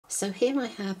So here I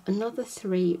have another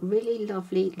 3 really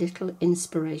lovely little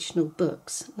inspirational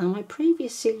books. Now I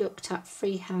previously looked at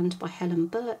Freehand by Helen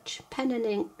Birch, Pen and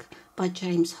Ink by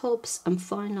James Hobbs and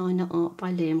Fine Liner Art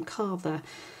by Liam Carver.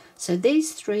 So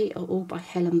these 3 are all by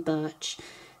Helen Birch.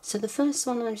 So the first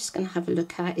one I'm just going to have a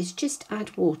look at is Just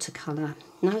Add Watercolour.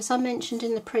 Now as I mentioned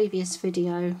in the previous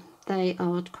video, they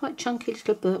are quite chunky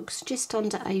little books, just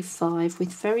under A5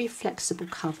 with very flexible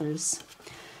covers.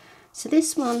 So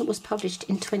this one was published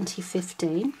in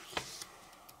 2015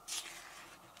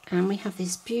 and we have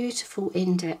this beautiful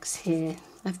index here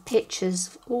of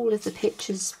pictures, all of the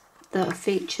pictures that are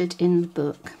featured in the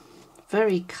book.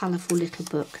 Very colourful little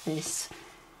book this.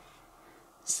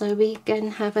 So we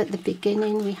again have at the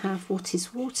beginning we have what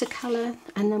is watercolour,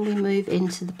 and then we move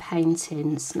into the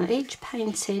paintings. Now each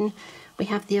painting we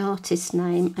have the artist's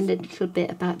name and a little bit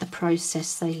about the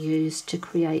process they used to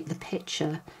create the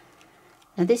picture.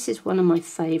 Now this is one of my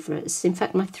favourites. In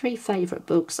fact my 3 favourite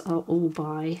books are all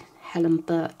by Helen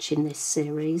Birch in this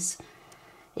series.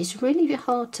 It's really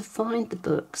hard to find the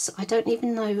books. I don't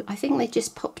even know, I think they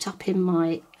just popped up in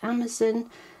my Amazon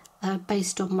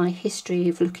based on my history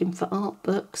of looking for art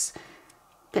books,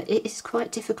 but it is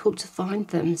quite difficult to find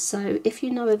them. So if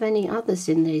you know of any others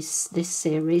in this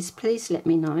series, please let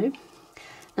me know.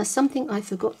 Now something I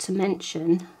forgot to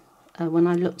mention when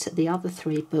I looked at the other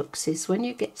 3 books is when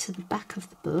you get to the back of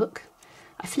the book,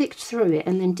 I flicked through it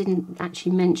and then didn't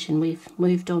actually mention we've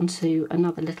moved on to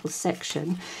another little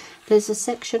section. There's a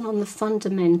section on the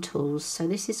fundamentals, so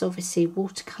this is obviously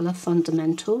watercolour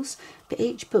fundamentals, but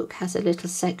each book has a little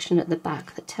section at the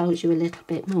back that tells you a little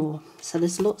bit more, so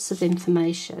there's lots of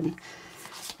information.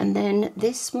 And then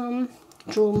this one,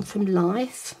 Drawn from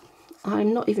Life.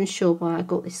 I'm not even sure why I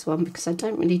got this one because I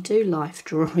don't really do life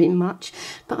drawing much,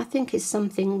 but I think it's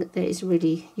something that is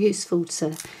really useful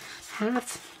to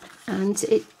have and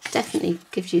it definitely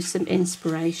gives you some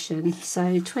inspiration.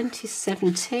 So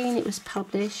 2017 it was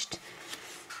published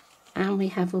and we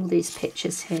have all these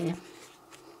pictures here.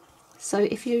 So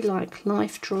if you like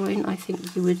life drawing, I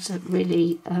think you would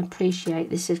really appreciate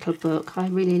this little book. I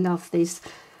really love these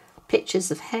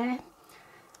pictures of hair.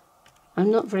 I'm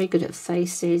not very good at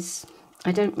faces,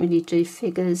 I don't really do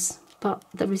figures, but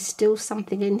there is still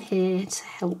something in here to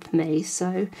help me.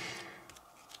 So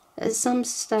at some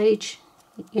stage,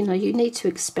 you know, you need to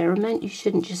experiment. You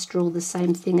shouldn't just draw the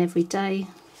same thing every day.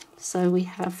 So we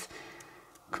have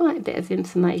quite a bit of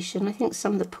information. I think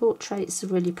some of the portraits are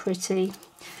really pretty.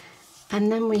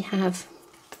 And then we have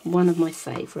one of my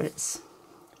favourites,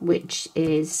 which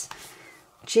is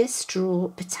Just Draw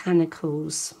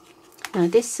Botanicals. Now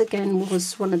this again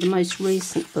was one of the most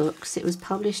recent books. It was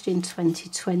published in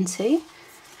 2020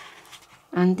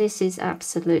 and this is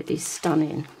absolutely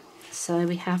stunning. So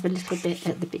we have a little bit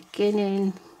at the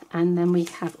beginning and then we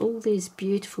have all these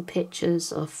beautiful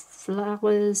pictures of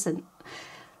flowers and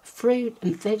fruit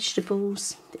and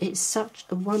vegetables. It's such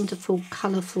a wonderful,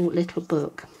 colourful little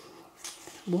book.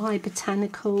 Why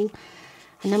botanical?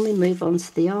 And then we move on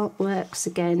to the artworks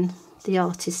again. The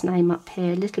artist's name up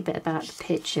here, a little bit about the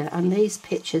picture, and these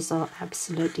pictures are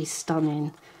absolutely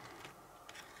stunning.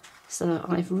 So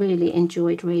I've really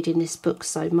enjoyed reading this book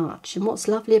so much, and what's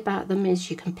lovely about them is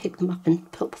you can pick them up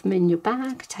and put them in your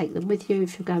bag, take them with you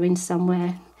if you're going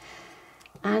somewhere,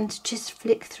 and just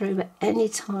flick through at any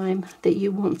time that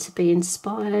you want to be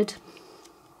inspired.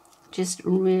 Just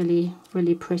really,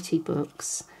 really pretty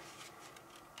books.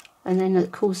 And then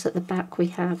of course at the back we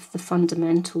have the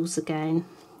fundamentals again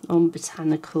on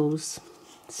botanicals,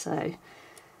 so a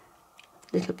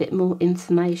little bit more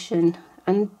information,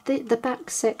 and the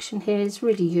back section here is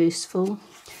really useful.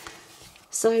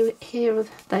 So here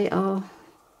they are,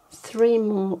 3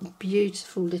 more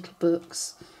beautiful little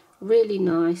books, really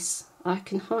nice. I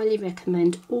can highly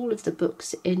recommend all of the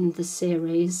books in the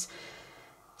series.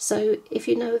 So if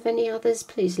you know of any others,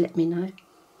 please let me know.